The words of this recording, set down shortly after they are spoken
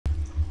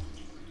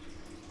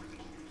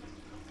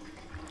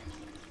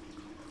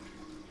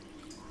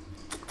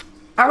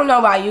I don't know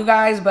about you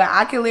guys, but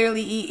I can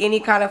literally eat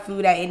any kind of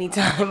food at any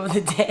time of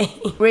the day.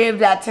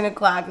 Ribs at 10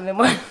 o'clock in the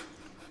morning.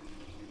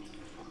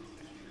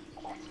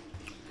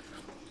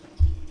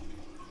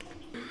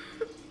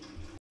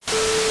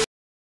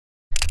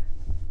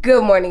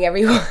 Good morning,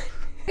 everyone.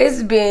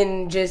 It's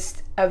been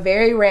just a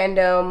very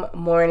random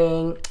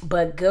morning,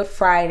 but good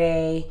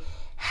Friday.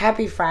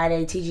 Happy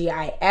Friday,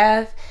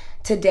 TGIF.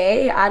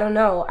 Today, I don't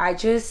know. I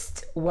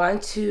just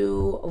want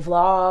to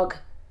vlog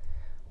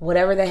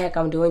whatever the heck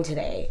I'm doing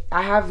today.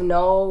 I have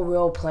no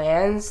real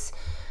plans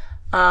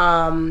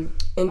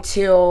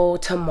until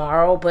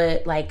tomorrow,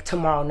 but like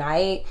tomorrow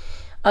night.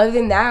 Other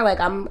than that, like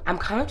I'm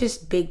kind of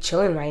just big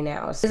chilling right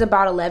now. It's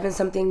about 11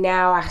 something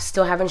now. I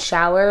still haven't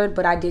showered,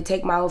 but I did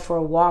take Milo for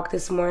a walk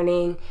this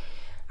morning.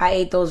 I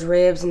ate those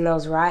ribs and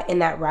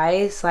that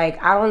rice. Like,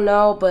 I don't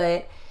know,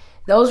 but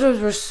those ribs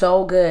were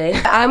so good.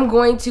 I'm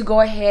going to go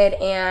ahead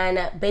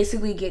and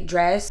basically get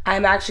dressed.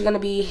 I'm actually gonna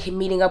be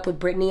meeting up with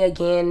Brittany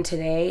again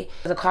today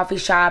at the coffee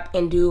shop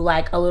and do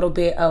like a little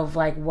bit of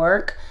like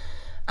work.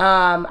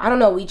 I don't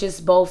know, we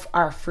just both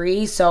are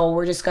free, so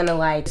we're just gonna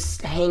like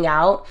just hang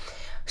out.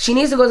 She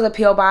needs to go to the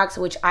P.O. box,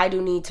 which I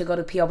do need to go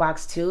to P.O.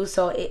 box too.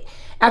 So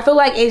I feel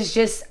like it's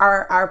just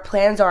our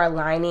plans are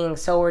aligning,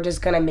 so we're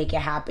just gonna make it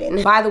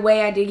happen. By the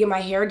way, I did get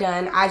my hair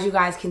done. As you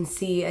guys can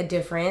see a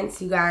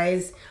difference. You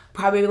guys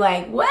probably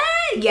like, what?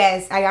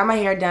 Yes, I got my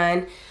hair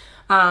done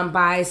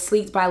by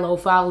𝙿𝚁𝙾𝙃 by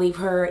Lofa. I'll leave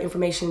her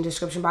information in the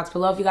description box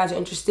below if you guys are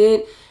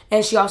interested.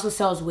 And she also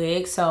sells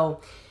wigs,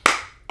 so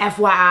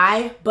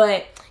FYI.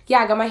 But yeah,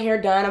 I got my hair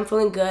done. I'm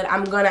feeling good.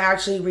 I'm gonna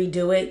actually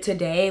redo it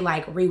today,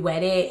 like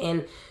re-wet it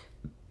and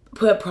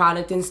put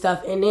product and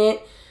stuff in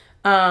it.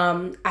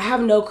 I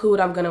have no clue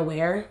what I'm gonna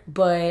wear,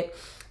 but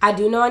I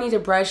do know I need to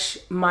brush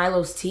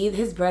Milo's teeth.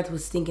 His breath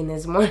was stinking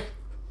this morning.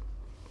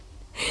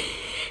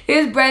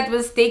 His breath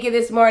was stinking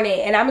this morning,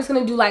 and I'm just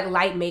gonna do like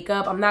light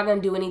makeup. I'm not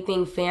gonna do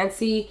anything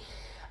fancy.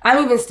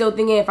 I'm even still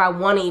thinking if I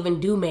want to even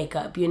do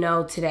makeup, you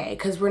know, today,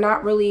 because we're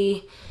not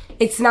really.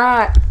 It's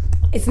not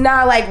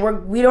like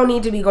we don't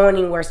need to be going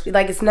anywhere.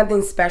 Like, it's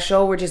nothing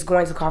special. We're just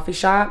going to the coffee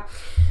shop.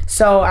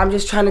 So I'm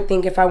just trying to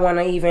think if I want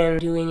to even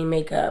do any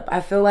makeup.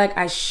 I feel like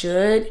I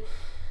should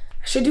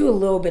do a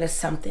little bit of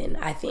something,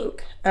 I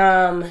think.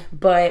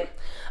 But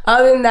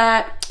other than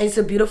that, it's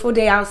a beautiful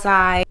day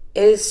outside.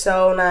 It is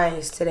so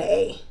nice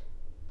today.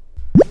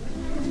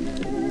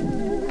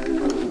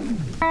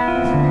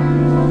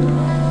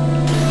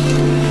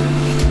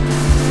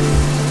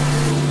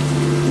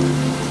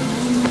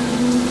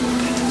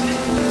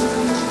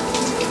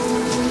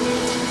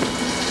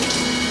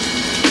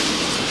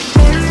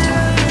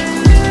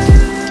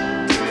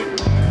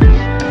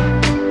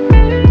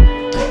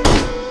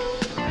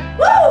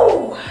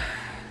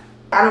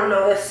 I don't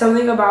know, there's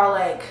something about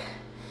like,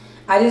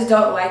 I just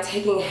don't like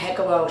taking heck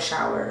of long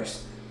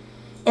showers.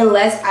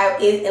 Unless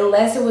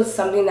it was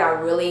something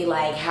that really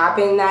like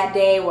happened that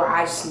day where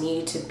I just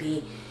needed to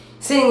be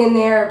sitting in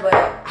there, but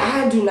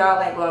I do not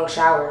like long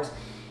showers.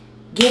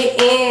 Get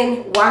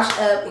in, wash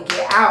up, and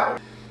get out.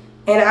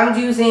 And I'm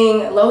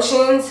using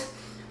lotions.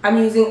 I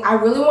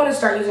really want to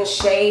start using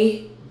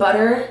shea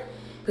butter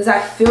because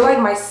I feel like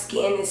my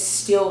skin is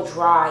still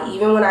dry.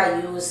 Even when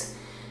I use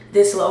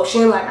this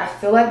lotion, like I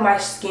feel like my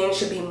skin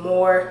should be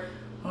more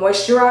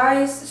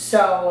moisturized.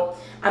 So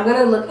I'm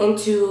gonna look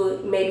into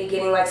maybe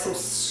getting like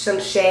some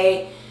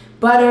shea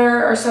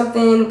butter or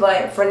something,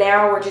 but for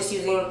now we're just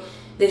using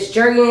this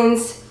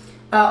𝙿𝚃𝚾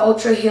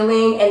Ultra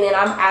Healing, and then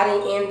I'm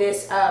adding in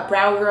this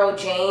Brown Girl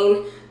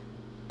Jane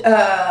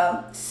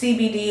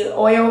CBD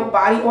oil,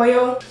 body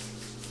oil.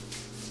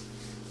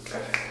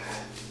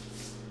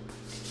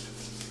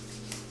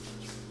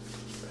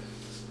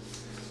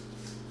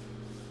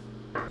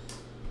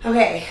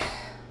 Okay,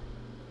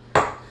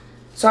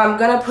 so I'm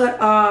gonna put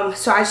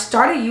so I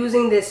started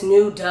using this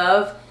new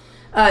Dove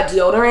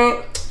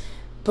deodorant,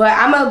 but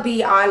I'm gonna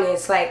be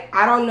honest, like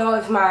I don't know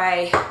if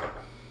my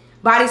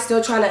body's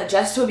still trying to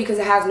adjust to it because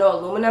it has no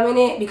aluminum in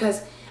it.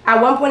 Because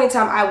at one point in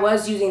time I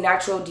was using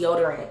natural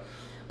deodorant,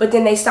 but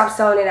then they stopped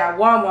selling it at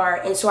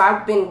Walmart, and so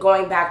I've been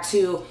going back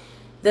to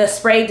the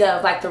spray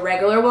Dove, like the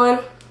regular one,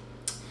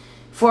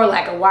 for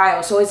like a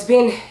while. So it's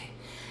been,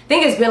 I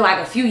think it's been like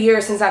a few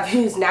years since I've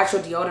used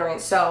natural deodorant.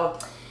 So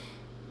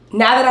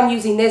now that I'm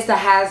using this that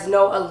has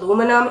no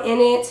aluminum in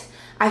it,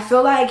 I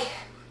feel like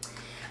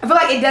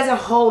it doesn't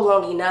hold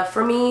long enough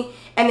for me.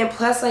 And then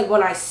plus, like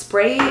when I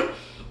spray it,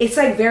 it's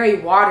like very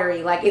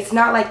watery. Like it's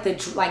not like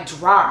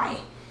dry,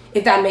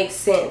 if that makes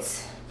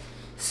sense.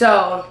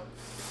 So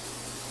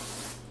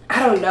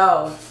I don't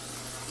know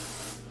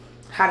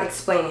how to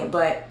explain it,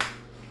 but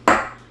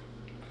I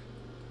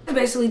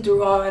basically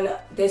threw on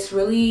this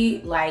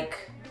really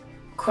like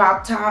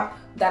crop top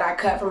that I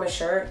cut from a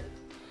shirt,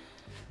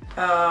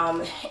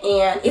 and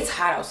it's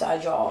hot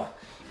outside, y'all.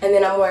 And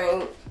then I'm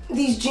wearing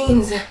these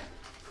jeans.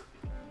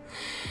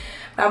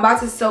 I'm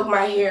about to soak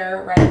my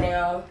hair right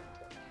now.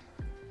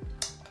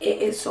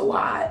 It is so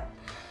hot,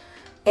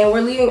 and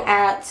we're leaving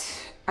at,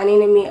 I need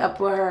to meet up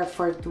with her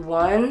for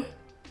 1,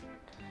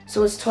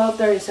 so it's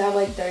 12:30, so I have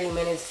like 30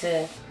 minutes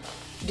to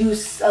do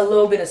a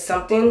little bit of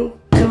something.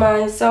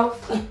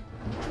 myself.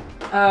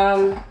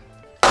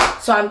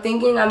 So I'm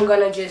thinking I'm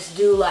gonna just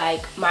do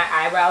like my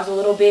eyebrows a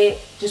little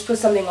bit, just put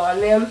something on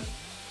them.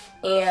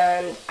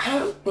 And I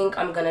don't think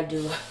I'm gonna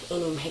do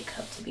any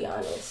makeup, to be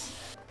honest.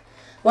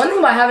 One thing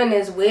about having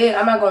this wig,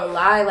 I'm not gonna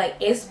lie, like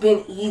it's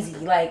been easy.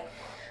 Like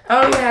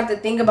I don't even have to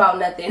think about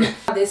nothing.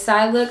 This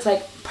side looks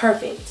like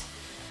perfect.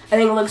 I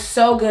think it looks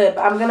so good,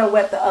 but I'm gonna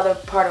wet the other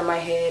part of my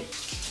head.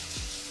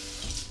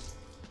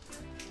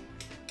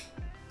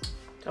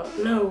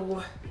 Don't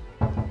know.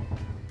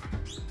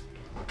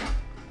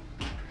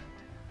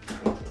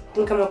 I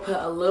think I'm gonna put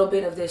a little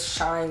bit of this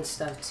shine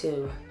stuff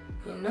too,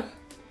 you know?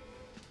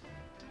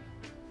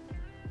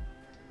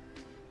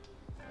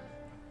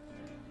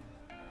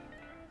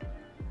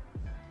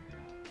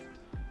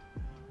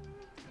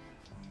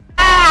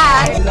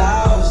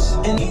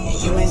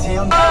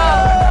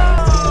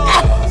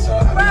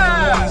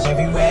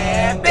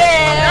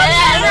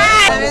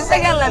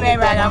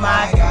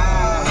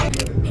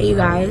 Hey you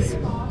guys,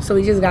 so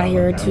we just got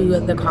here to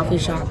the coffee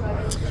shop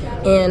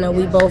and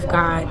we both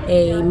got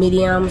a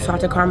medium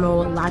salted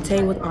caramel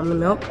latte with almond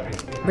milk.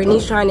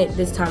 Brittany's trying it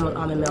this time with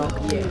almond milk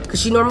because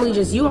she normally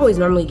just, you always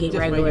normally get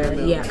regular.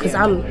 Yeah, because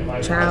I'm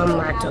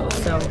lactose,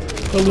 so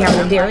maybe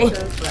having a dairy.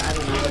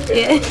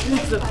 Yeah.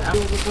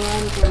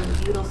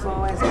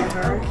 Beautiful as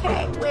ever.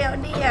 Okay, well,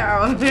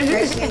 damn.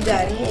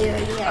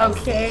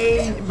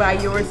 Okay, by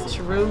yours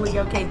truly.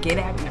 Okay, get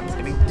at me. I'm just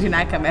kidding. Do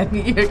not come at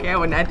me. Okay, I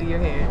will not do your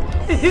hair.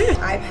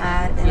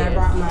 iPad, and I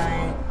brought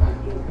my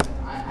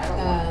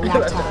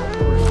laptop.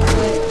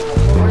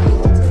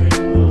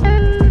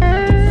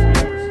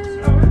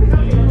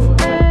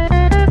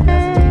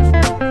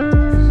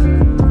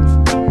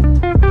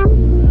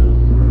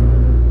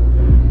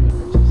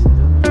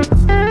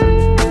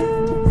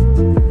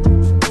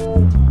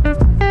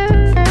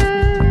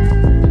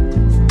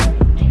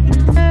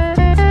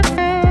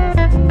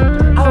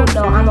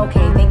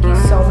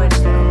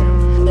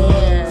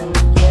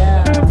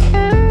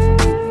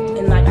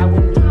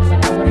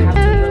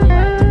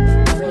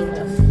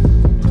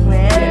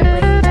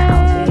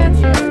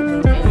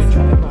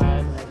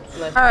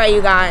 Alright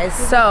you guys,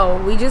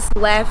 so we just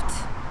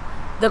left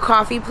the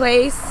coffee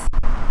place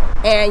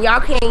and y'all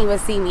can't even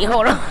see me.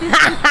 Hold on.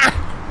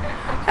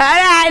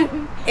 Hold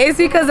on. It's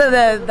because of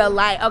the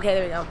light. Okay,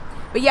 there we go.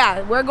 But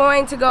yeah, we're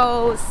going to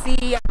go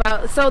see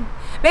about, so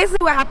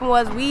basically what happened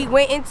was we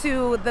went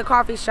into the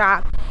coffee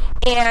shop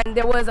and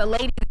there was a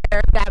lady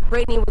there that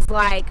Brittany was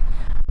like,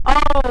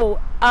 oh,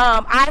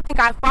 I think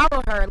I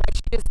follow her. Like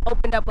she just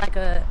opened up like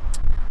a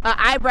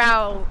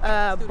eyebrow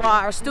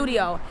bar or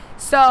studio.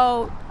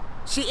 So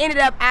she ended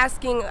up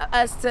asking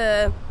us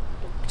to,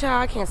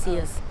 child, I can't see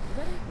us.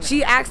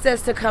 She asked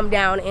us to come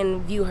down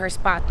and view her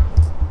spot.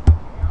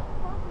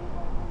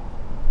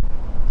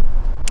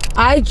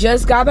 I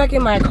just got back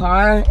in my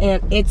car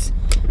and it's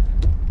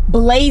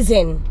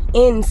blazing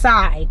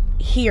inside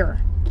here.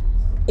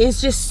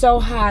 It's just so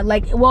hot.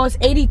 Like, well, it's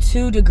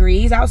 82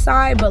 degrees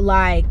outside, but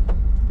like,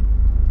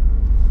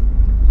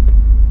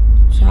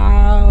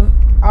 child,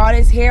 all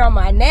this hair on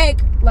my neck,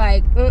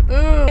 like,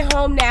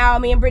 home now.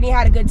 Me and Brittany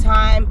had a good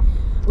time.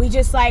 We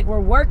just like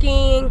were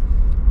working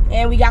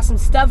and we got some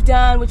stuff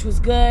done, which was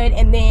good.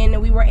 And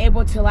then we were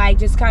able to like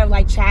just kind of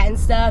like chat and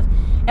stuff.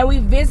 And we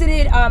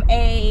visited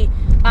a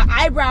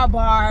eyebrow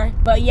bar,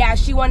 but yeah,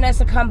 she wanted us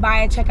to come by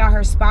and check out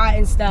her spot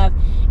and stuff.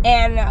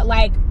 And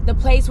like the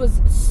place was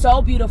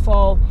so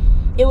beautiful.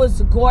 It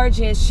was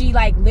gorgeous. She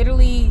like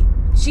literally,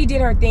 she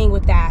did her thing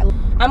with that.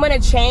 I'm gonna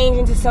change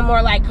into some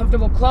more like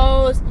comfortable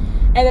clothes.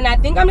 And then I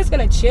think I'm just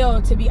gonna chill,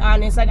 to be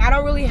honest. Like I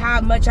don't really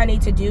have much I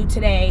need to do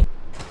today.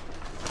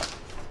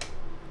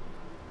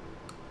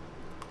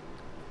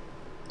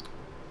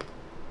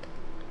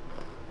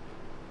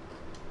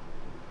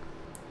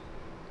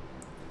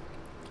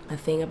 A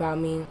thing about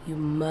me, you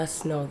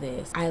must know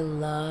this. I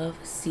love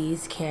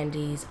See's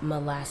candies,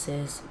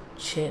 molasses,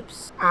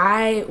 chips.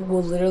 I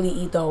will literally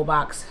eat the whole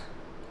box.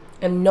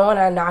 And knowing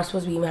I'm not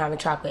supposed to be even having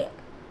chocolate.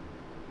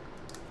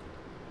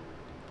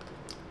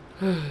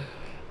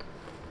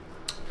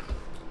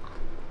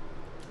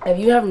 If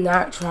you have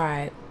not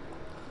tried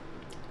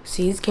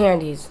See's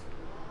candies,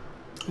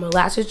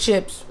 molasses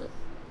chips,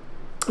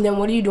 then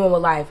what are you doing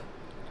with life?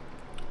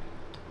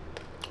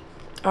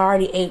 I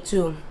already ate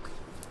too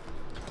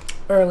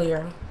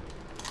earlier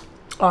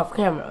off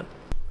camera.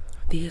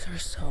 These are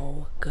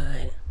so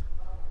good.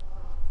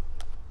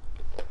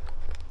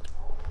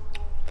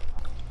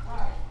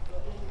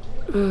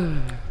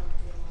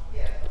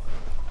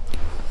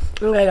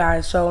 Okay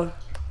guys, so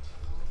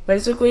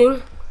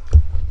basically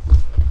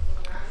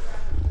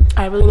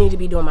I really need to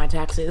be doing my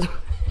taxes.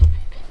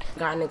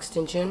 Got an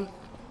extension.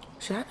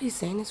 Should I be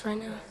saying this right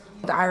now?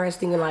 The IRS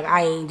thinking like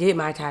I ain't did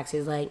my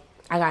taxes, like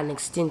I got an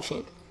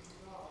extension.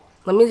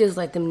 Let me just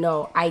let them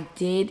know I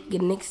did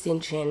get an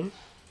extension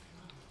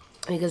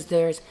because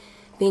there's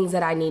things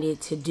that I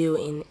needed to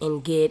do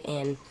and get,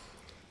 and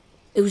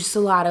it was just a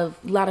lot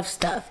of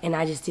stuff and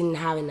I just didn't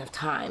have enough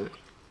time.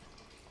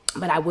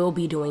 But I will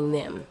be doing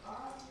them.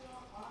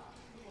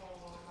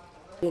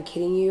 I'm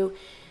kidding you.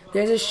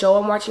 There's a show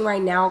I'm watching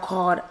right now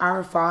called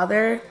Our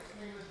Father.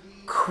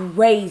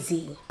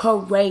 Crazy.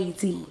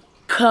 Crazy.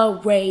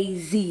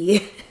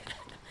 Crazy.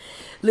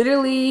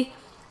 Literally,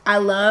 I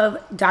love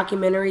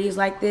documentaries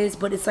like this,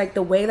 but it's like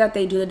the way that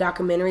they do the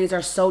documentaries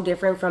are so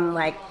different from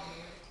like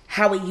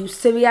how it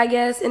used to be, I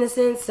guess, in a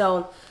sense.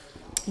 So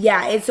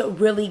yeah, it's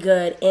really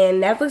good.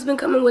 And Netflix been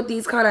coming with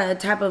these kind of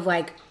type of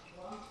like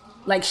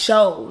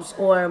shows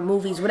or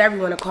movies, whatever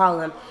you want to call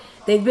them.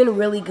 They've been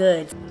really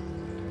good.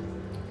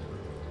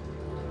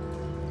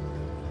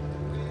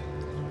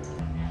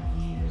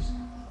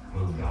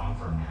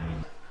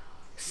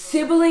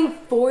 Sibling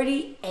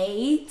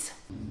 48.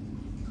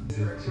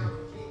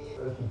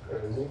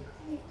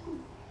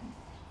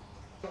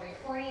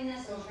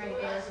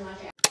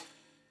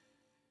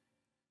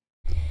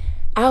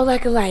 I would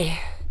like a light.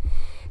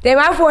 Then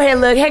my forehead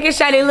look, heck and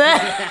shiny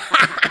look.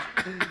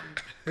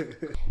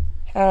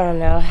 I don't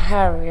know.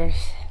 However,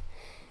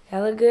 that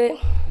look good.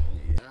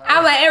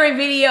 I'm like every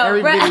video,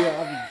 every bro. video,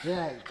 I'll be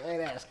jacked. Hey,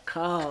 that's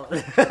cold.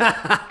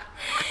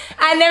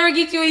 I never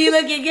get you when you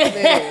looking good.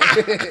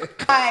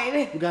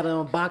 We got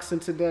an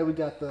unboxing today. We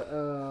got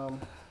the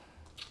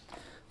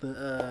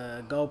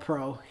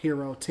GoPro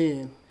Hero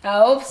 10. I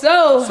hope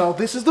so. So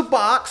this is the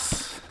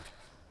box.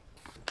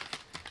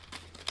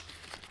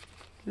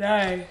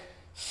 Nice.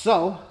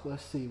 So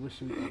let's see. What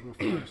should we open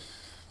first?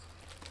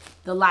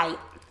 The light.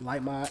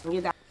 Light mod.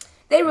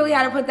 They really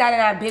had to put that in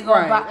that big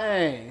old box.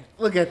 Hey,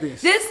 look at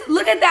this.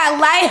 Look at that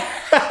light.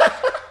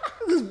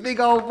 This big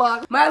old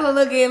box. Milo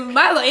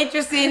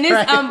interested in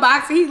this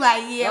unboxing. He's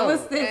like, yeah,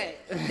 what's this? Hey.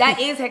 That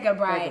is hecka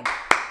bright.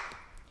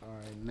 All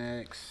right,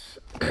 next.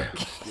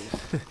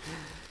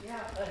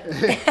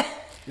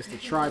 It's the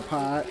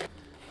tripod.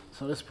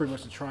 So this is pretty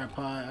much the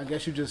tripod. I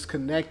guess you just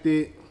connect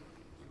it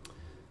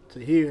to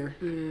here.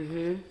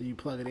 Mm-hmm. You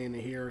plug it into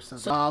here or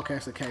something. Oh, okay,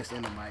 it's a case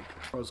and the mic.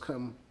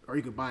 Come, or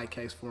you could buy a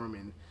case for them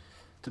and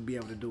to be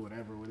able to do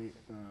whatever with it.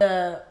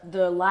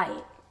 The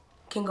light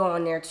can go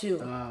on there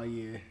too. Oh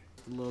yeah,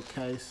 a little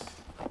case.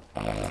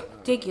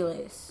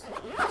 Ridiculous.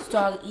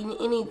 Start eating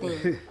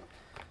anything.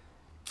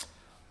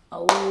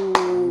 Oh.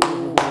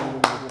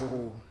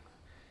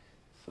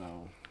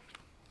 So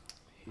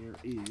here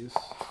is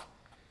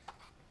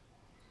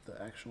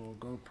the actual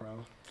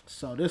GoPro.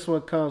 So this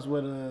one comes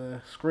with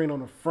a screen on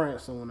the front,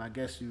 so when I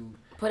guess you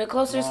put it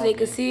closer so they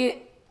can see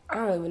it. I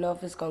don't even know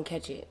if it's gonna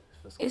catch it.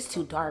 It's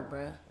too dark,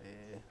 bro.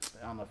 Yeah,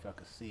 I don't know if y'all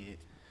can see it,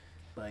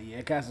 but yeah,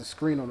 it got a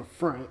screen on the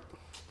front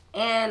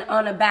and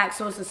on the back,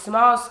 so it's a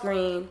small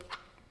screen.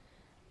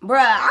 Bruh,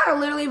 I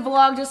literally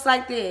vlog just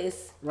like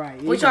this.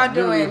 Right. What y'all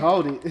doing?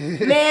 Hold it.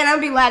 Man,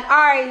 I'm be like, all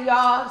right,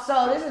 y'all.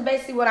 So this is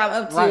basically what I'm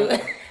up to.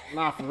 Right.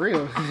 Nah, for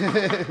real.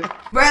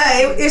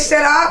 Bruh, it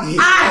shut off.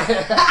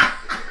 Yeah.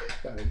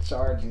 Gotta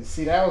charge it.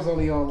 See, that was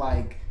only on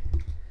like,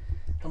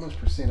 how much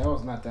percent? That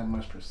was not that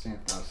much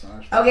percent though. So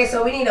okay,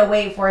 so we need to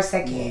wait for a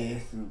second. Yeah,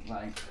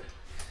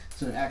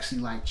 to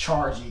actually like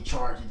charge it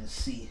and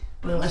see.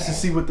 But let's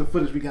just see what the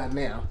footage we got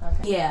now.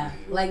 Okay. Yeah,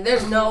 like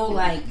there's no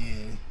like.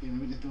 Yeah,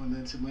 we're just doing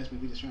nothing too much, but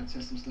we're just trying to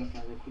test some stuff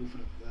out real quick for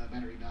the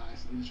battery dies.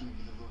 So we're just trying to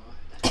get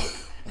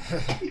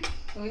the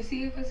vlog. Let me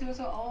see if it's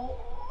so old.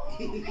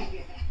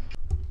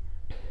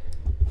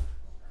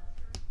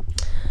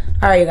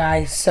 Alright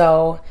guys,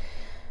 so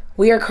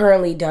we are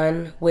currently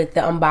done with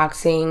the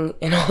unboxing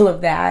and all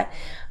of that.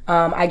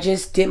 I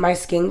just did my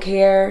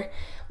skincare,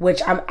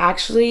 which I'm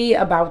actually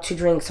about to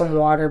drink some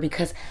water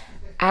because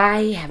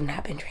I have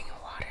not been drinking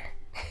water,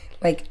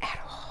 like at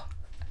all.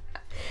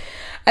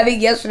 I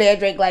think yesterday I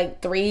drank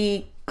like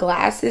 3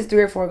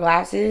 or 4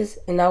 glasses,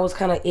 and that was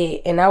kind of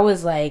it. And that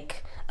was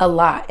like a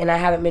lot, and I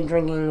haven't been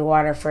drinking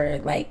water for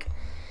like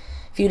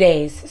a few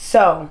days.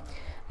 So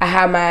I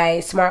have my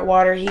smart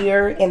water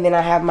here, and then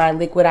I have my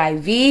liquid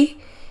IV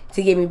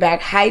to get me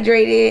back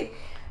hydrated.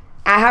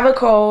 I have a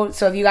code,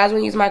 so if you guys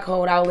want to use my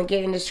code, I'll link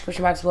it in the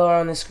description box below or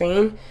on the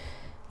screen.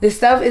 This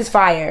stuff is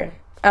fire.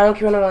 I don't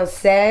care what anyone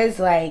says.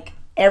 Like,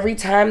 every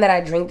time that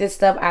I drink this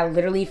stuff, I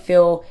literally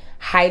feel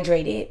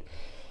hydrated.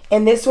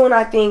 And this one,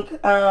 I think,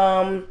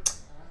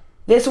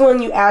 this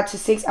one you add to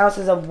 6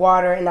 ounces of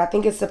water, and I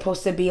think it's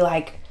supposed to be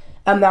like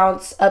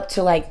amounts up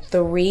to like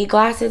 3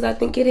 glasses, I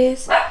think it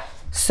is.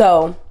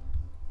 So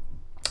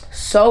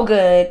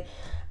good.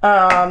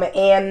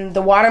 And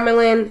the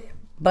watermelon,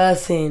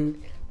 bussin'.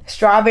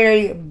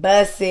 Strawberry,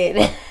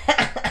 bussin'.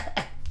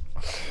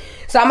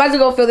 So I'm about to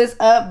go fill this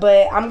up,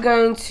 but I'm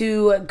going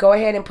to go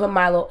ahead and put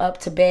Milo up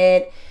to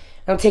bed.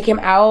 I'm gonna take him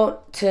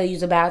out to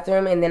use the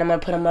bathroom, and then I'm gonna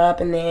put him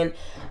up, and then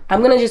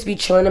I'm gonna just be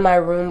chilling in my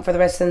room for the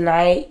rest of the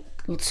night,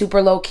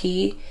 super low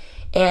key.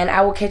 And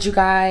I will catch you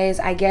guys,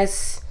 I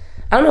guess,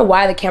 I don't know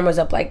why the camera's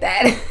up like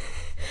that.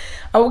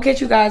 I will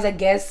catch you guys, I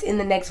guess, in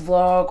the next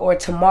vlog or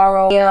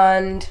tomorrow.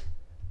 And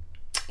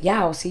yeah,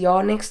 I'll see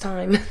y'all next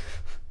time.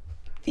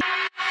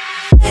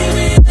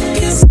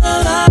 It's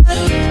alive.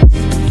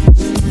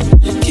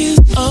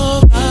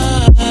 It's